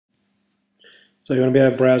So you want to be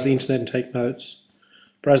able to browse the internet and take notes.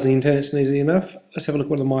 Browsing the internet is easy enough. Let's have a look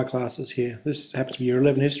at one of my classes here. This happens to be Year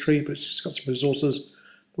 11 history, but it's just got some resources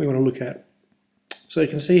we want to look at. So you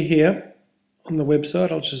can see here on the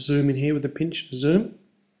website, I'll just zoom in here with a pinch and zoom,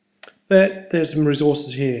 that there's some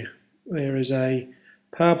resources here. There is a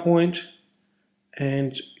PowerPoint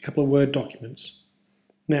and a couple of Word documents.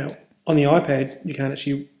 Now, on the iPad, you can't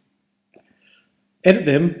actually edit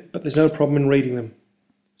them, but there's no problem in reading them.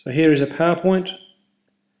 So here is a PowerPoint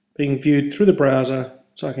being viewed through the browser,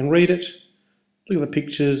 so I can read it, look at the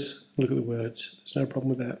pictures, look at the words. There's no problem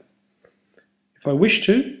with that. If I wish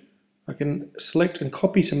to, I can select and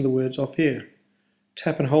copy some of the words off here.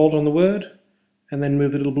 Tap and hold on the word, and then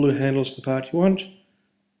move the little blue handles to the part you want.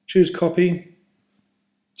 Choose copy.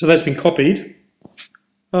 So that's been copied.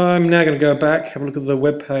 I'm now going to go back, have a look at the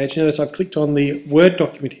web page. Notice I've clicked on the Word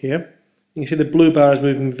document here. You can see the blue bar is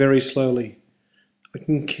moving very slowly. I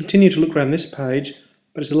can continue to look around this page,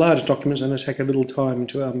 but it's a large document, so it's going to take a little time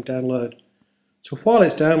to download. So while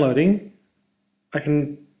it's downloading, I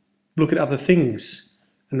can look at other things,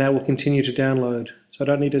 and that will continue to download. So I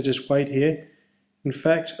don't need to just wait here. In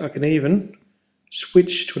fact, I can even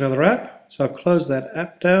switch to another app. So I've closed that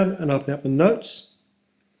app down and open up the notes.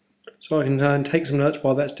 So I can take some notes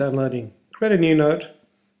while that's downloading. Create a new note,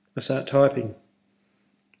 I start typing.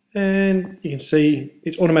 And you can see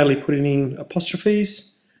it's automatically putting in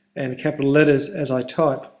apostrophes and capital letters as I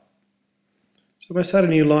type. So if I start a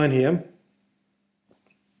new line here,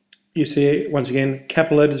 you see once again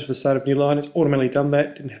capital letters for the start of a new line. It's automatically done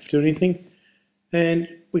that, didn't have to do anything. And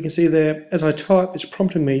we can see there as I type, it's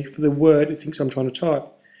prompting me for the word it thinks I'm trying to type.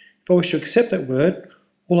 If I wish to accept that word,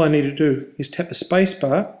 all I need to do is tap the space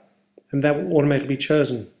bar and that will automatically be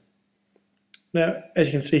chosen. Now, as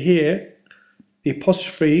you can see here, the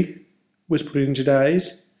apostrophe was put in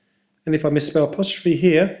today's, and if I misspell apostrophe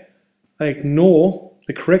here, I ignore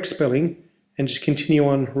the correct spelling and just continue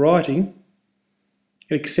on writing.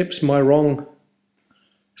 It accepts my wrong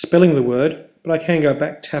spelling of the word, but I can go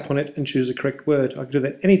back, tap on it and choose the correct word. I can do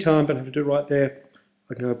that anytime, don't have to do it right there.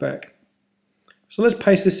 I can go back. So let's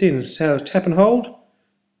paste this in. So tap and hold,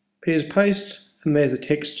 here's paste, and there's a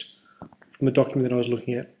text from the document that I was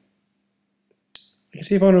looking at. You can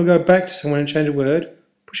see if I want to go back to somewhere and change a word,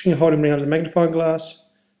 pushing and holding bring under the magnifying glass,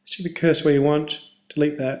 stick the cursor where you want,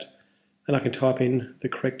 delete that, and I can type in the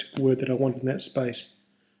correct word that I want in that space.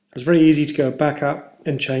 It's very easy to go back up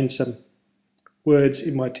and change some words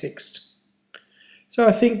in my text. So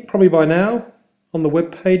I think probably by now on the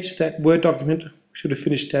web page that Word document should have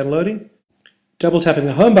finished downloading. Double tapping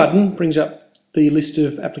the home button brings up the list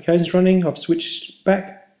of applications running. I've switched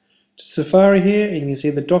back to Safari here, and you can see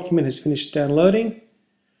the document has finished downloading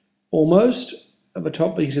almost. At the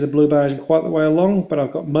top you can see the blue bar isn't quite the way along, but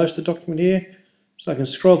I've got most of the document here, so I can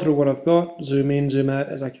scroll through what I've got, zoom in, zoom out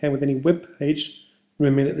as I can with any web page,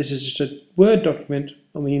 remembering that this is just a Word document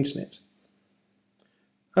on the internet.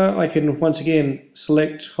 I can once again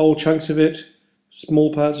select whole chunks of it,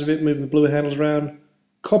 small parts of it, moving the blue handles around,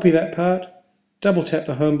 copy that part, double tap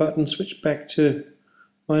the home button, switch back to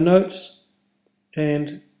my notes,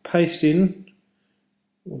 and paste in,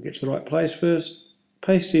 we'll get to the right place first,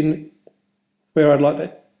 paste in where I'd like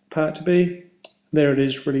that part to be. There it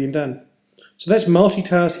is, ready and done. So that's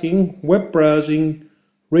multitasking, web browsing,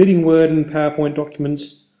 reading Word and PowerPoint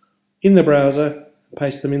documents in the browser,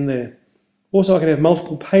 paste them in there. Also, I can have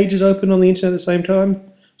multiple pages open on the internet at the same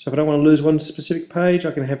time. So if I don't want to lose one specific page,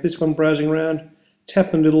 I can have this one browsing around,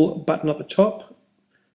 tap the little button at the top,